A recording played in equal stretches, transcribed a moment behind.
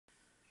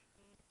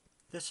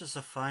This is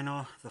the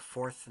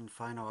fourth and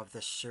final of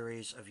this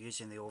series of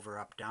using the over,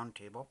 up, down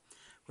table.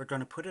 We're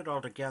going to put it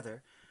all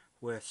together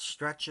with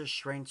stretches,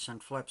 shrinks,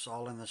 and flips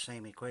all in the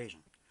same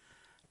equation.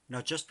 Now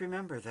just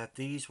remember that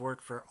these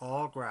work for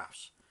all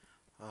graphs,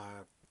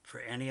 for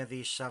any of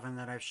these 7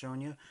 that I've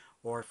shown you,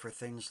 or for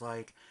things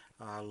like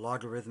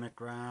logarithmic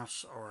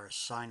graphs or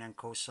sine and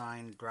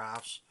cosine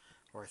graphs,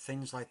 or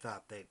things like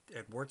that.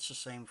 It works the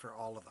same for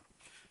all of them.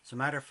 As a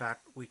matter of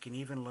fact, we can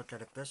even look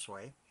at it this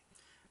way,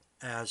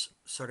 as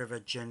sort of a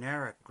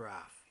generic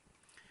graph.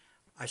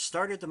 I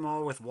started them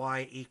all with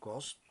y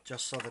equals,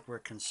 just so that we're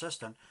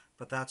consistent,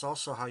 but that's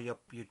also how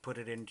you'd put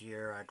it into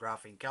your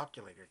graphing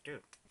calculator too.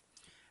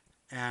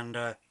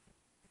 And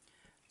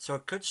so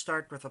it could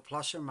start with a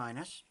plus or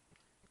minus,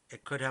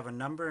 it could have a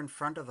number in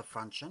front of the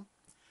function,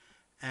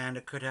 and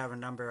it could have a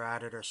number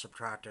added or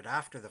subtracted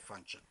after the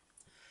function.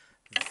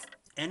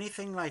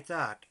 Anything like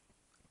that,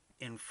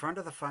 in front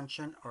of the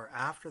function or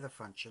after the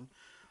function,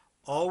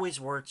 always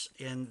works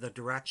in the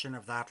direction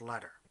of that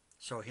letter.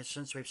 So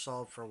since we've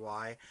solved for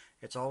y,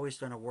 it's always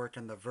going to work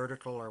in the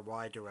vertical or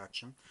y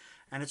direction,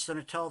 and it's going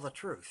to tell the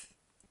truth.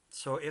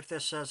 So if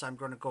this says I'm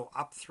going to go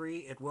up 3,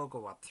 it will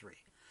go up 3.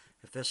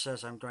 If this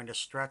says I'm going to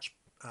stretch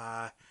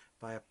by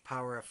a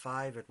power of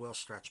 5, it will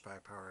stretch by a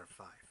power of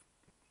 5.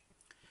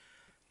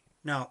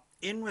 Now,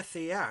 in with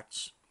the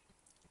x,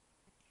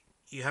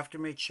 you have to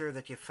make sure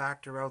that you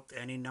factor out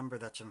any number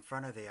that's in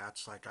front of the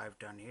x, like I've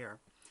done here.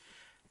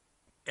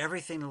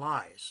 Everything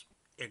lies.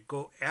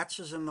 X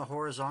is in the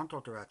horizontal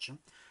direction,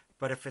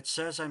 but if it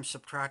says I'm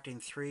subtracting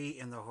 3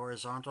 in the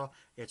horizontal,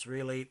 it's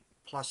really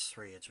plus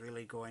 3. It's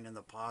really going in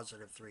the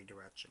positive 3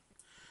 direction.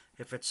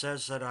 If it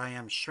says that I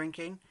am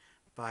shrinking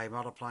by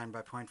multiplying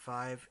by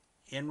 0.5,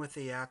 in with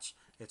the x,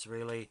 it's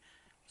really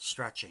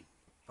stretching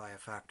by a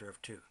factor of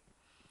 2.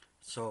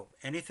 So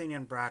anything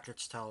in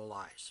brackets tell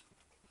lies.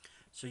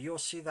 So you'll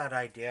see that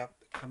idea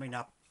coming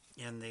up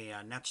in the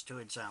next 2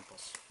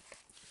 examples.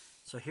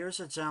 So here's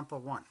example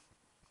 1.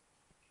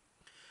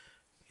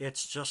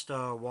 It's just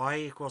y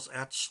equals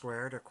x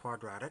squared, or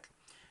quadratic.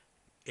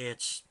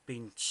 It's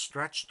being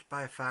stretched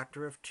by a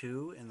factor of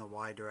 2 in the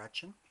y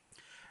direction,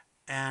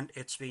 and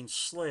it's being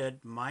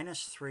slid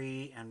minus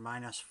 3 and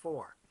minus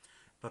 4.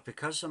 But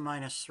because the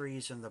minus 3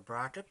 is in the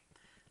bracket,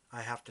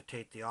 I have to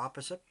take the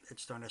opposite.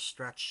 It's going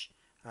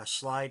to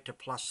slide to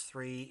plus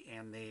 3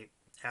 in the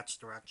x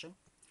direction.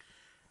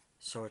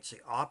 So it's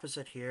the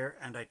opposite here,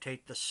 and I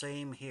take the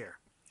same here.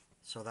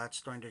 So that's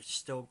going to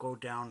still go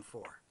down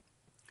 4.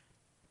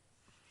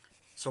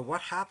 So what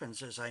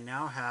happens is I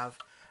now have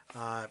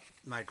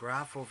my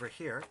graph over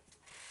here,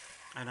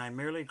 and I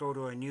merely go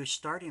to a new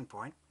starting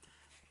point,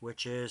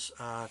 which is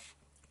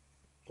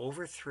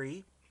over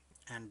 3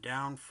 and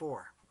down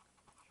 4,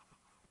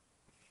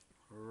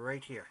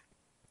 right here.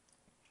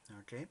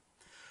 Okay,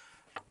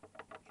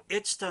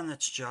 it's done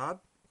its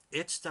job.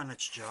 It's done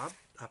its job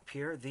up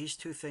here. These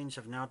 2 things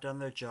have now done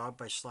their job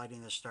by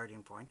sliding the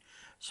starting point.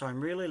 So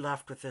I'm really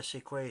left with this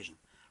equation,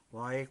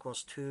 y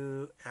equals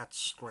 2x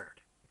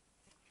squared.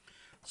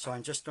 So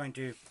I'm just going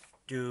to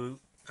do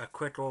a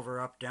quick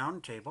over, up, down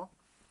table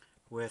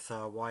with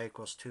y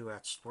equals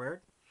 2x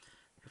squared.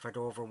 If I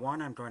go over 1,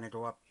 I'm going to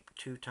go up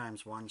 2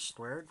 times 1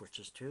 squared, which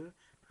is 2.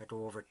 If I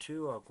go over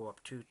 2, I'll go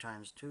up 2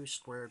 times 2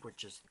 squared,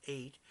 which is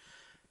 8.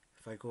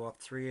 If I go up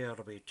 3,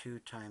 it'll be 2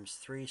 times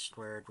 3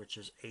 squared, which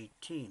is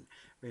 18.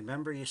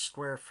 Remember, you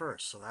square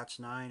first, so that's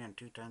 9, and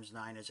 2 times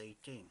 9 is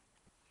 18.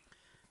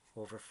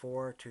 Over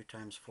 4, 2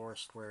 times 4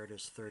 squared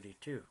is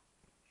 32.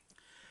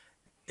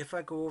 If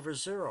I go over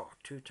 0,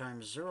 2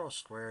 times 0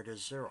 squared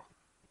is 0.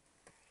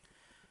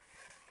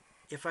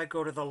 If I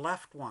go to the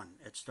left one,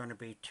 it's going to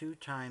be 2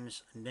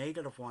 times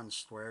negative 1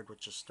 squared,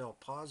 which is still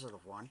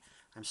positive 1.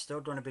 I'm still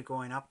going to be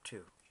going up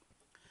 2.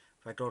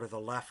 If I go to the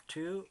left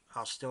 2,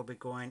 I'll still be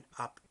going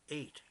up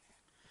 8.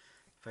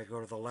 If I go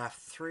to the left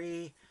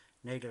 3,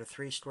 negative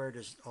 3 squared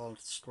is all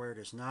squared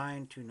is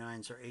 9. 2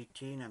 9s are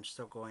 18. I'm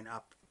still going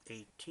up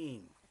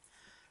 18.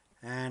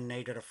 And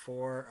negative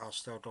 4, I'll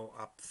still go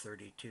up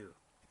 32.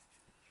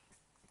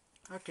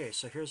 Okay,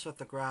 so here's what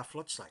the graph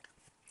looks like.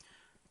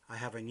 I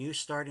have a new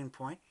starting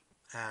point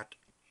at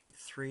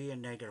 3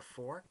 and negative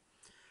 4.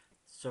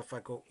 So if I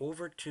go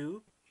over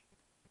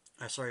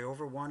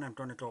 1, I'm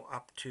going to go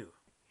up 2.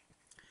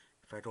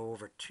 If I go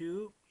over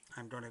 2,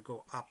 I'm going to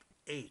go up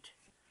 8.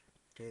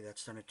 Okay,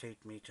 that's going to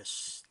take me to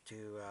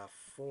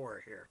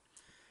 4 here,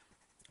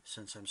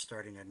 since I'm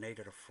starting at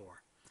negative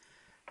 4.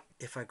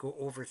 If I go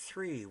over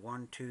 3,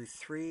 1, 2,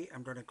 3,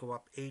 I'm going to go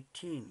up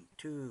 18.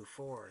 2,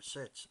 4,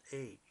 6,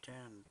 8, 10,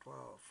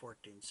 12,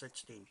 14,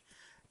 16,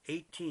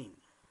 18.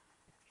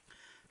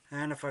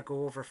 And if I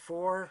go over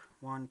 4,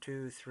 1,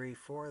 2, 3,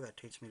 4, that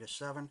takes me to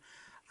 7.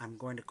 I'm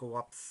going to go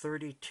up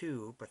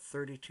 32, but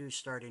 32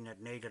 starting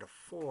at negative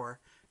 4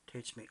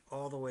 takes me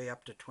all the way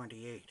up to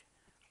 28,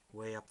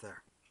 way up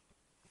there.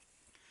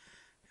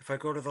 If I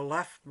go to the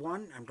left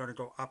 1, I'm going to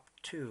go up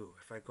 2.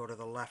 If I go to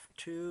the left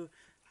 2,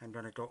 I'm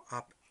going to go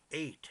up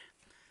 8.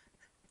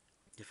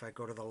 If I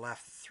go to the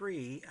left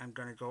 3, I'm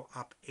going to go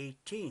up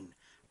 18.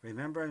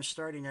 Remember, I'm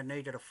starting at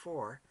negative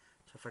 4,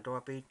 So if I go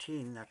up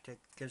 18, that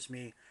gives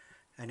me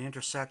an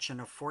intersection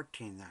of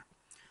 14 there.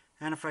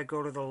 And if I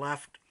go to the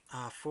left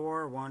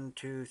 4, 1,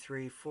 2,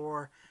 3,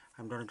 4,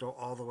 I'm going to go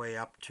all the way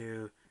up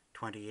to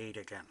 28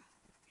 again.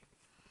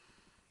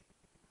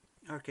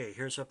 Okay,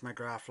 here's what my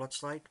graph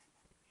looks like.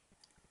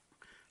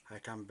 I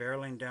come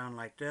barreling down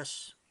like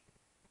this.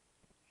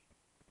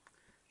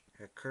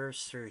 It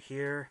curves through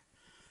here,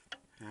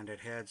 and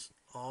it heads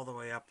all the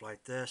way up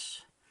like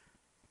this.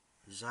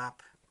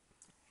 Zap.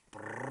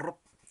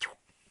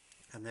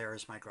 And there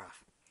is my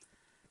graph.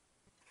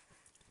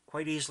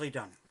 Quite easily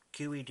done.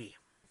 QED.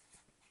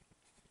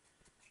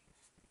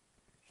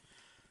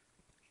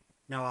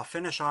 Now I'll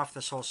finish off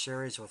this whole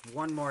series with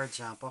one more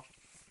example.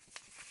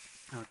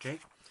 Okay.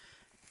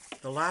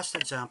 The last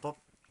example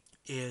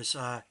is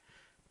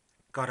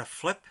got a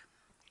flip,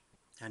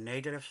 a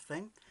negative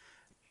thing.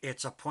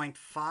 It's a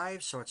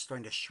 0.5, so it's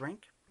going to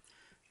shrink.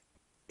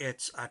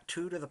 It's a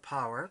 2 to the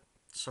power,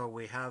 so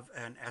we have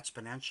an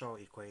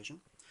exponential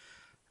equation.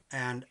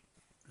 And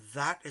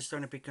that is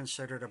going to be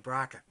considered a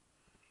bracket.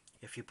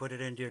 If you put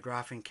it into your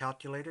graphing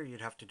calculator,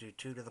 you'd have to do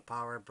 2 to the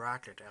power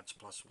bracket x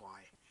plus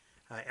y,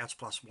 x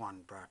plus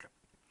 1 bracket.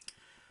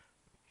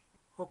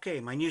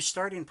 Okay, my new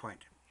starting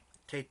point.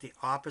 Take the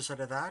opposite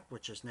of that,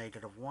 which is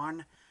negative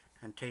 1,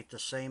 and take the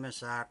same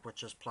as that,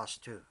 which is plus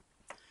 2.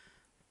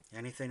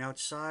 Anything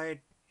outside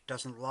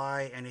doesn't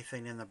lie.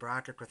 Anything in the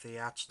bracket with the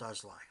x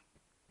does lie.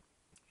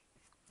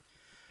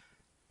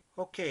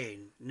 Okay,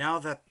 now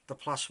that the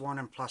plus 1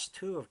 and plus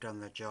 2 have done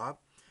the job,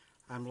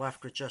 I'm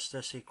left with just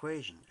this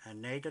equation, a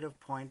negative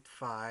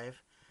 0.5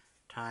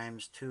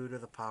 times 2 to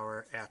the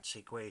power x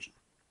equation.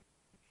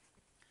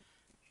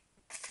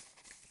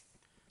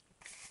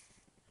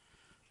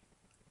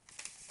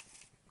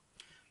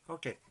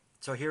 Okay,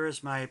 so here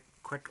is my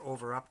quick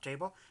over-up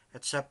table,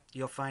 except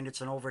you'll find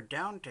it's an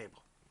over-down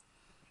table.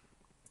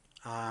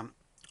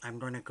 I'm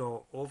going to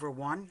go over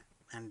 1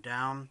 and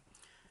down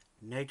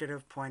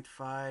negative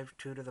 0.5,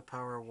 2 to the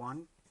power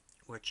 1,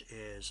 which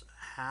is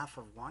half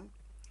of 1,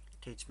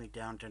 takes me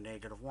down to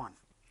negative 1.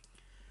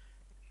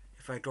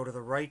 If I go to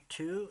the right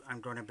 2,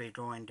 I'm going to be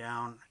going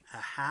down a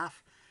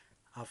half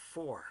of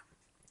 4,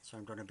 so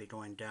I'm going to be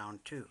going down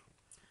 2.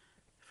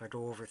 If I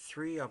go over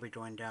 3, I'll be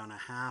going down a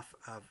half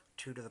of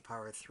 2 to the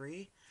power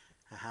 3,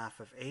 a half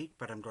of 8,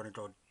 but I'm going to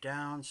go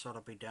down, so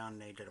it'll be down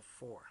negative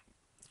 4.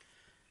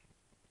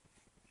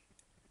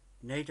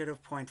 Negative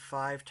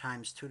 0.5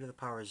 times 2 to the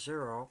power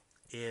 0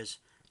 is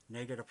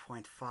negative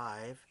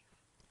 0.5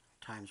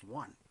 times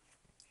 1,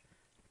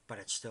 but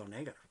it's still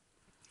negative.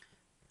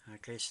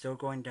 Okay, still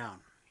going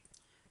down.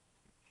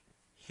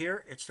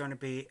 Here it's going to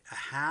be a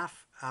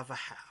half of a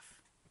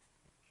half,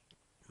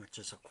 which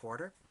is a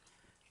quarter,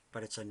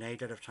 but it's a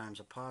negative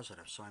times a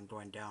positive, so I'm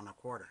going down a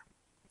quarter.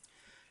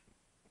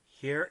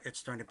 Here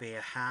it's going to be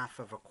a half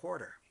of a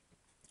quarter,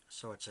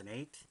 so it's an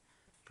eighth,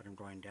 but I'm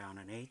going down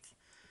an eighth,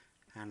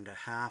 and a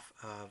half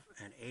of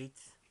an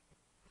eighth,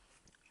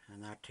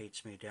 and that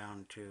takes me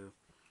down to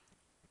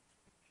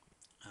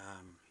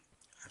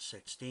a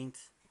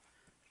 16th,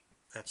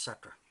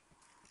 etc.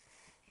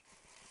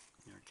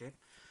 Okay,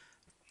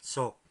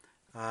 so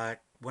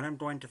when I'm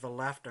going to the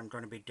left, I'm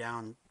going to be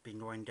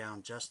going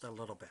down just a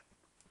little bit.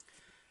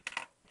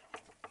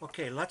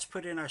 Okay, let's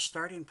put in our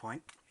starting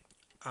point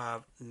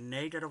of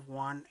negative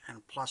 1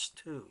 and plus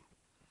 2.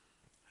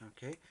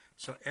 Okay,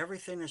 so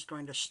everything is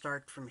going to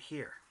start from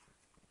here.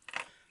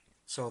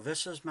 So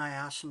this is my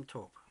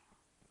asymptote.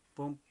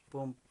 Boom,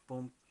 boom,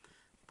 boom,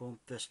 boom.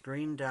 This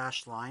green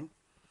dashed line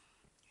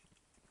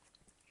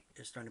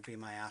is going to be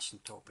my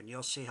asymptote, and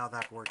you'll see how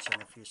that works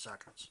in a few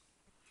seconds.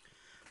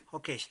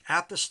 Okay,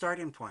 at the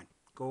starting point,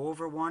 go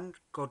over 1,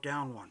 go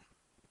down 1.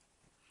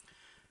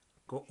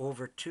 Go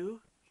over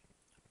 2,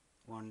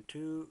 1,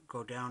 2,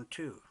 go down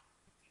 2.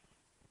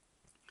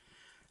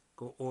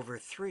 Go over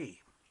 3,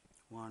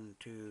 1,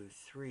 2,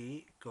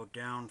 3, go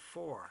down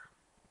 4.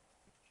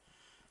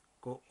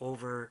 Go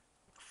over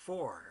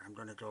 4, I'm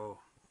going to go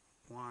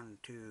 1,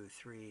 2,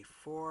 3,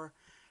 4.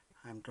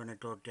 I'm going to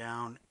go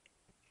down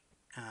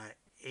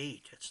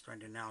 8. It's going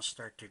to now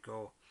start to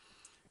go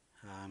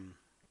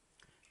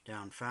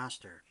down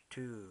faster.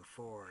 2,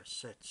 4,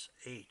 6,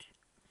 8.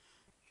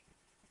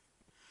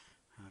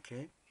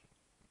 Okay.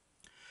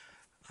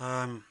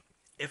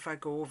 If I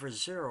go over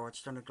 0,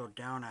 it's going to go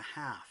down a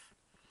half.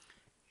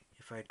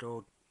 If I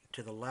go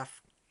to the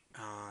left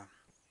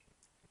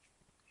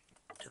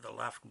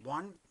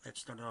 1,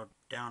 it's going to go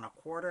down a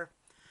quarter.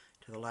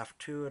 To the left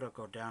 2, it'll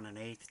go down an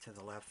eighth. To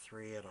the left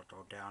 3, it'll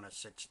go down a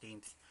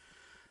 16th,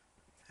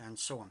 and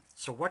so on.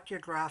 So what your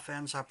graph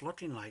ends up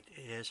looking like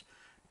is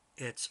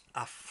it's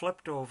a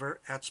flipped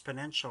over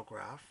exponential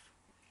graph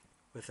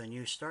with a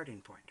new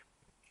starting point.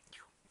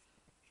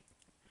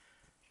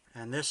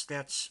 And this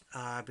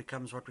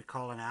becomes what we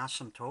call an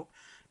asymptote.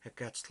 It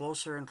gets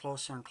closer and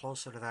closer and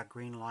closer to that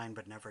green line,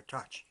 but never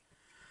touch.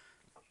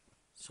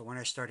 So when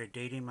I started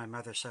dating, my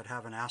mother said,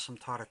 have an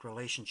asymptotic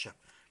relationship.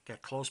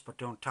 Get close, but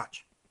don't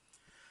touch.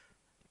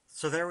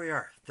 So there we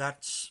are.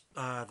 That's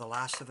the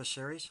last of the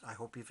series. I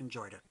hope you've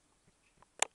enjoyed it.